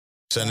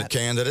Senate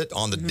candidate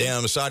on the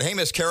Dem side. Hey,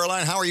 Miss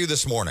Caroline, how are you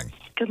this morning?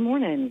 Good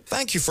morning.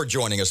 Thank you for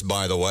joining us,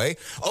 by the way.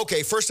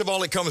 Okay, first of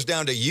all, it comes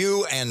down to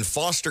you and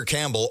Foster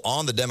Campbell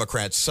on the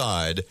Democrat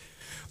side.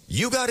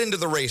 You got into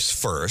the race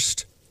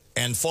first,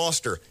 and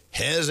Foster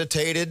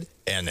hesitated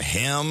and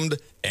hemmed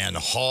and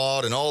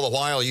hawed, and all the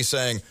while you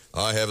saying,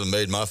 I haven't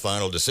made my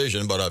final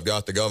decision, but I've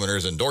got the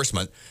governor's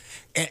endorsement.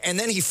 And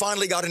then he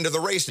finally got into the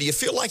race. Do you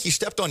feel like he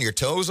stepped on your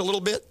toes a little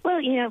bit?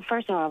 Well,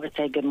 first of all, I would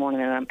say good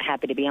morning, and I'm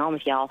happy to be on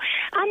with y'all.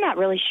 I'm not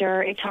really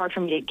sure. It's hard for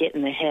me to get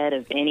in the head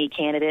of any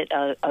candidate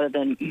other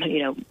than,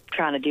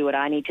 trying to do what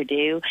I need to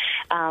do.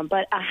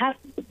 But I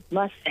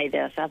must say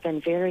this. I've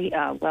been very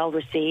well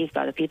received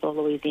by the people of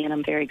Louisiana.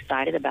 I'm very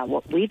excited about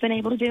what we've been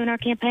able to do in our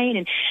campaign,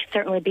 and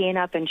certainly being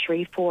up in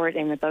Shreveport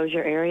in the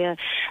Bossier area.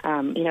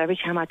 Every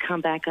time I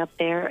come back up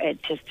there,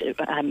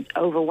 I'm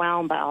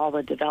overwhelmed by all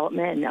the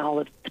development and all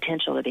the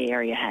potential that the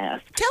area has.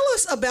 Tell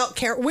us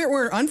about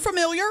we're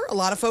unfamiliar. A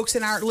lot of folks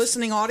in our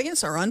listening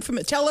audience are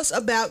unfamiliar. Tell us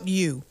about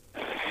you.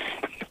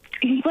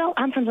 Well,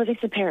 I'm from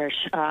Livingston Parish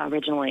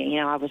originally.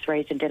 I was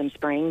raised in Dedham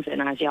Springs,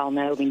 and as y'all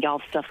know,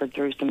 y'all suffered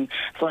through some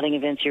flooding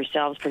events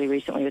yourselves pretty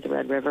recently with the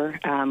Red River.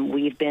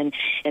 We've been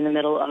in the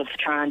middle of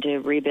trying to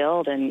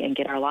rebuild and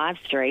get our lives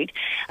straight.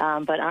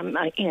 But I'm,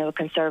 a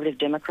conservative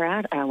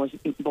Democrat. I was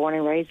born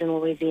and raised in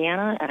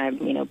Louisiana.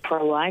 I'm,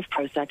 pro-life,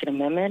 pro-Second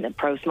Amendment, and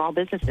pro-small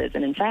businesses.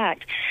 And in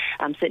fact,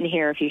 I'm sitting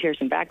here, if you hear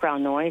some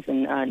background noise,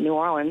 in New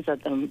Orleans.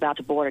 I'm about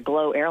to board a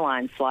Glow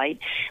Airlines flight,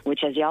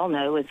 which, as y'all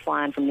know, is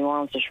flying from New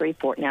Orleans to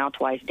Shreveport now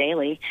twice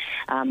daily.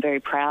 I'm very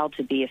proud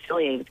to be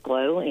affiliated with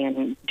Glow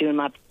and doing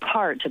my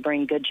part to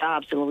bring good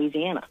jobs to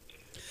Louisiana.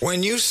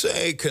 When you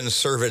say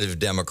conservative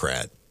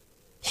Democrat,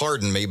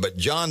 pardon me, but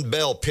John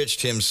Bel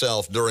pitched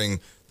himself during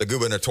the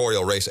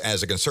gubernatorial race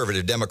as a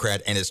conservative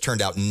Democrat, and it's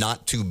turned out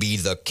not to be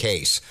the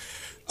case.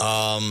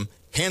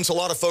 Hence, a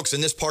lot of folks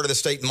in this part of the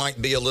state might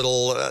be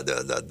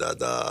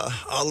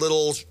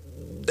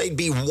they'd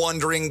be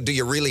wondering, do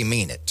you really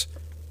mean it?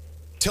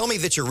 Tell me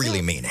that you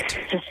really mean it.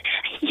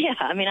 Yeah,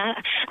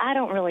 I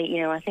don't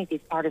really, I think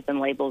these partisan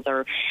labels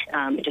are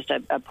just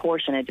a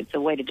portion. It's a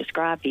way to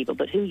describe people,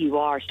 but who you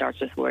are starts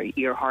with where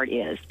your heart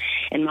is.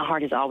 And my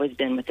heart has always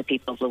been with the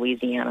people of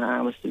Louisiana.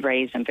 I was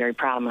raised, I'm very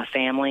proud of my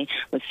family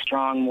with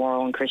strong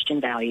moral and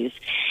Christian values.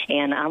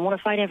 And I want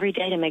to fight every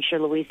day to make sure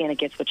Louisiana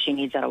gets what she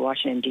needs out of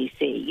Washington,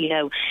 D.C.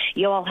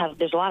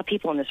 There's a lot of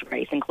people in this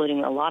race,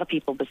 including a lot of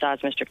people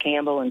besides Mr.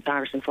 Campbell and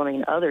Congressman Fleming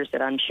and others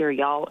that I'm sure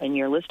y'all and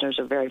your listeners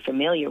are very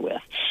familiar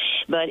with.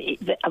 But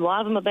a lot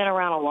of them have been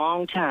around a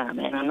long time,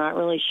 and I'm not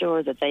really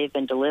sure that they've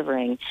been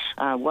delivering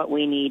what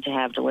we need to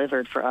have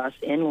delivered for us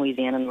in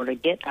Louisiana in order to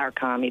get our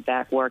economy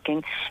back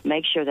working,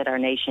 make sure that our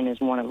nation is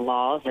one of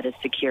laws, that is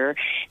secure,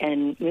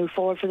 and move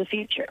forward for the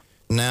future.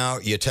 Now,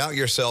 you tout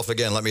yourself,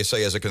 again, let me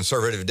say, as a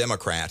conservative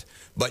Democrat,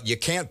 but you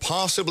can't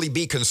possibly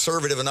be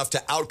conservative enough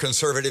to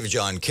out-conservative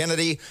John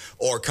Kennedy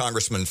or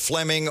Congressman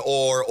Fleming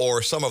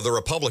or some of the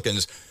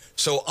Republicans.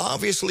 So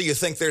obviously you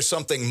think there's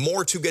something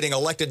more to getting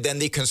elected than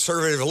the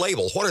conservative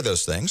label. What are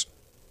those things?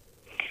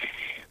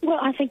 Well,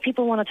 I think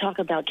people want to talk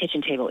about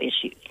kitchen table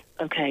issues.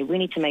 Okay, we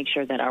need to make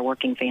sure that our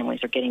working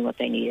families are getting what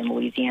they need in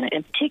Louisiana.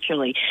 And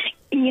particularly,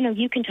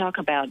 you can talk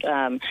about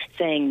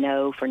saying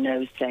no for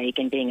no's sake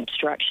and being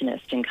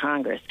obstructionist in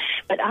Congress.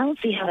 But I don't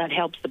see how that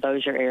helps the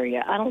Bossier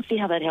area. I don't see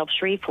how that helps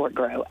Shreveport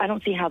grow. I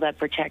don't see how that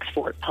protects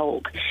Fort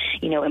Polk,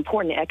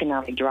 important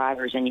economic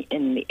drivers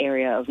in the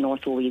area of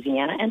North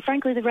Louisiana, and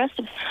frankly, the rest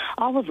of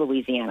all of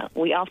Louisiana.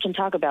 We often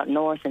talk about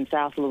North and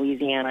South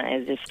Louisiana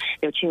as if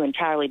they're two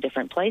entirely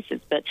different places.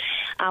 But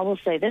I will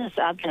say this,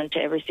 I've been to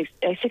every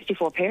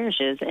 64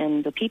 parishes,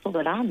 and the people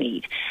that I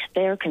meet,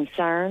 they're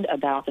concerned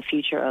about the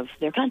future of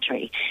their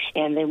country,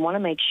 and they want to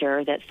make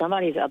sure that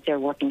somebody's up there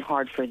working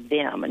hard for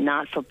them,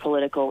 not for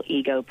political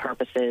ego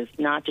purposes,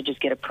 not to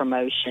just get a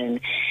promotion,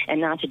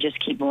 and not to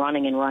just keep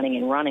running and running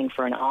and running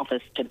for an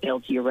office to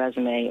build your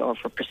resume or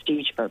for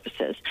prestige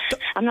purposes.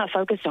 I'm not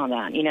focused on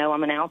that.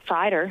 I'm an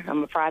outsider.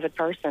 I'm a private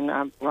person.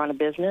 I run a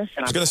business.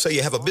 And I was going to say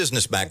you have a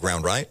business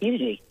background, right?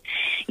 Community.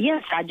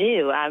 Yes, I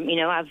do. I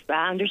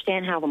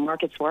understand how the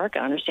markets work. I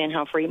understand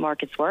how free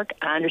markets work.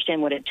 I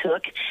understand what it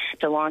took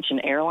to launch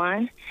an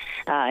airline.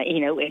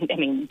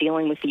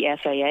 Dealing with the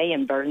FAA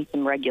and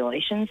burdensome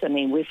regulations.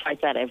 We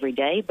fight that every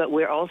day, but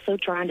we're also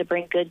trying to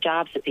bring good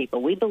jobs to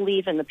people. We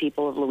believe in the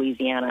people of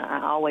Louisiana.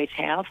 I always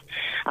have.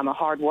 I'm a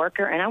hard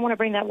worker, and I want to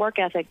bring that work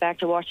ethic back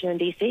to Washington,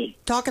 D.C.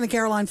 Talking to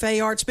Caroline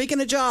Fayard.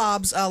 Speaking of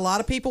jobs, a lot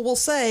of people will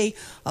say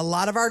a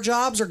lot of our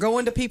jobs are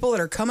going to people that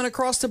are coming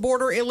across the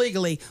border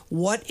illegally.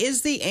 What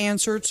is the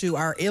answer to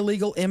our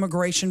illegal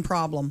immigration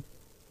problem?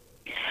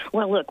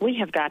 Well, look, we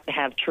have got to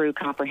have true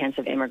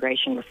comprehensive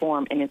immigration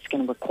reform, and it's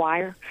going to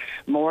require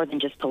more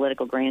than just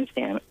political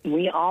grandstand.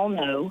 We all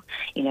know,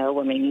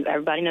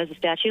 everybody knows the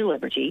Statue of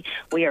Liberty.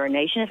 We are a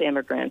nation of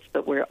immigrants,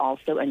 but we're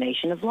also a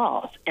nation of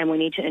laws, and we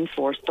need to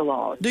enforce the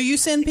laws. Do you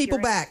send people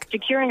back?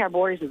 Securing our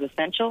borders is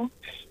essential,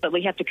 but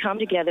we have to come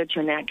together to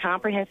enact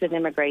comprehensive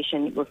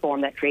immigration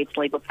reform that creates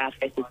legal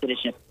pathways to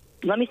citizenship.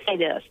 let me say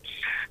this.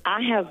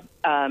 I have,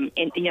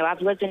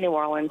 I've lived in New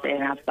Orleans,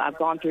 and I've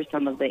gone through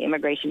some of the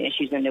immigration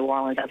issues in New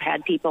Orleans. I've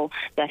had people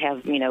that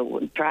have,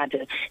 tried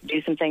to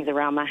do some things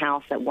around my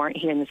house that weren't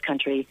here in this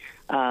country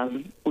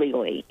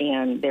legally,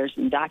 and there's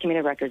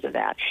documented records of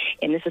that.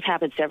 And this has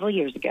happened several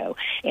years ago.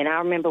 And I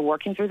remember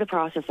working through the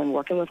process and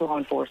working with law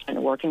enforcement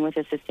and working with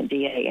Assistant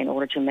DA in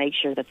order to make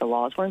sure that the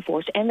laws were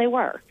enforced, and they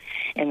were.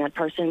 And that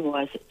person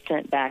was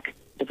sent back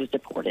that was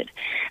deported.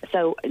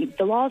 So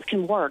the laws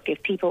can work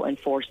if people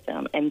enforce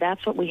them, and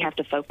that's what we have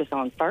to focus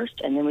on first,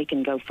 and then we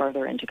can go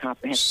further into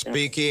comprehensive.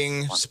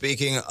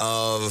 Speaking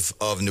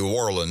of New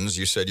Orleans,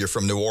 you said you're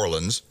from New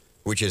Orleans,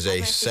 which is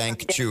a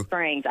sanctuary.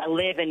 Springs. I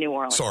live in New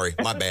Orleans. Sorry,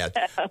 my bad.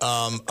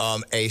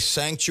 A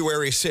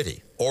sanctuary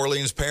city,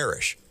 Orleans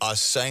Parish, a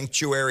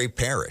sanctuary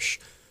parish.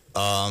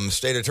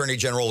 State Attorney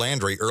General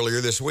Landry earlier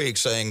this week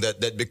saying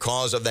that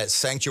because of that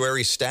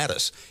sanctuary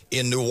status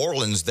in New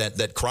Orleans,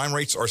 that crime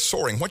rates are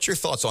soaring. What's your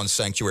thoughts on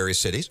sanctuary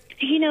cities?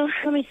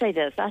 Let me say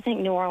this. I think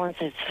New Orleans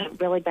has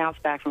really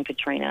bounced back from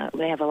Katrina.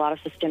 They have a lot of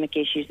systemic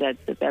issues that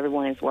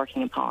everyone is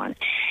working upon.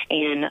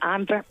 And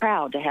I'm very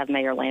proud to have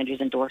Mayor Landry's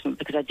endorsement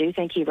because I do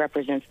think he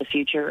represents the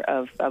future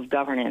of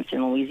governance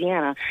in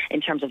Louisiana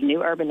in terms of new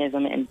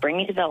urbanism and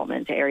bringing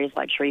development to areas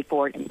like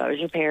Shreveport and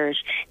Bossier Parish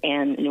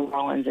and New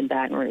Orleans and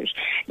Baton Rouge.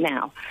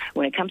 Now,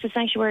 when it comes to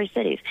sanctuary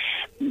cities,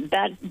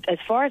 that, as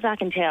far as I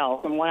can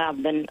tell from what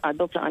I've been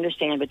able to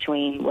understand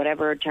between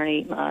whatever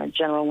Attorney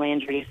General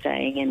Landry is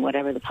saying and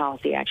whatever the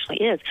policy actually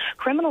is,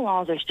 criminal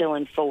laws are still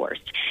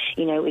enforced.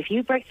 If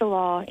you break the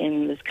law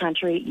in this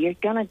country, you're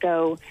going to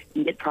go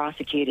get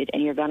prosecuted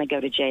and you're going to go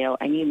to jail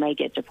and you may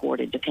get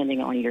deported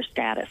depending on your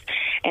status.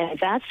 And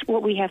that's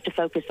what we have to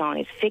focus on,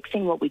 is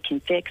fixing what we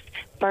can fix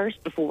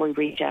first before we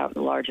reach out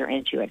larger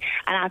into it.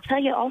 And I'll tell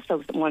you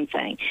also one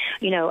thing.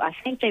 I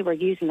think they were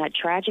using that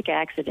tragic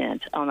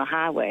accident on the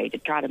highway to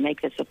try to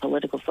make this a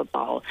political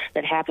football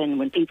that happened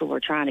when people were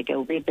trying to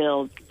go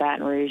rebuild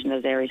Baton Rouge and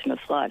those areas from the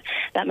flood.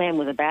 That man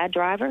was a bad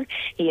driver.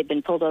 He had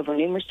been pulled over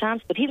numerous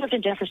times, but he lived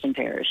in Jefferson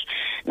Parish,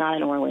 not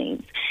in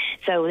Orleans.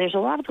 So there's a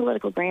lot of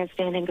political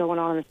grandstanding going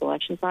on in this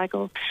election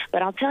cycle.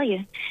 But I'll tell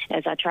you,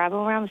 as I travel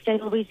around the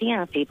state of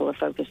Louisiana, people are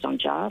focused on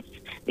jobs,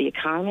 the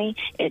economy,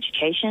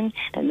 education,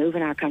 and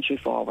moving our country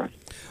forward.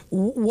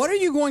 What are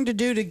you going to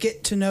do to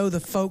get to know the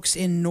folks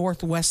in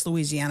Northwest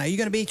Louisiana? Are you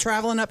going to be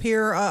traveling up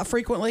here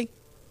frequently?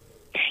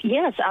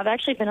 Yes, I've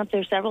actually been up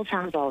there several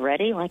times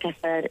already. Like I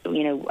said,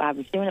 I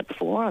was doing it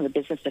before on the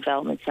business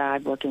development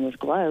side, working with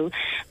GLOW.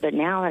 But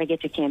now that I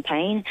get to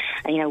campaign,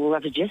 I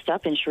was just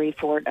up in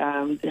Shreveport,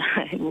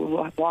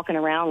 walking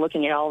around,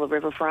 looking at all the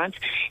riverfront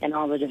and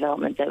all the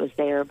development that was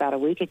there about a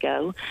week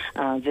ago,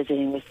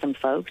 visiting with some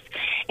folks.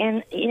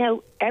 And,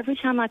 every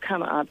time I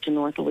come up to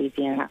North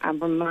Louisiana, I'm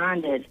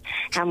reminded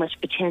how much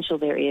potential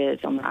there is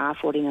on the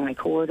I-49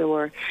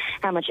 corridor,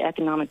 how much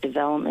economic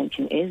development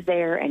is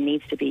there and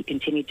needs to be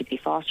continued to be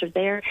fostered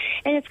there.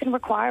 And it's going to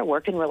require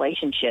working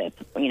relationship,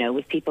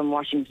 with people in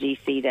Washington,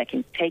 D.C. that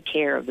can take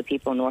care of the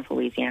people in North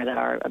Louisiana that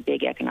are a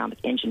big economic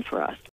engine for us.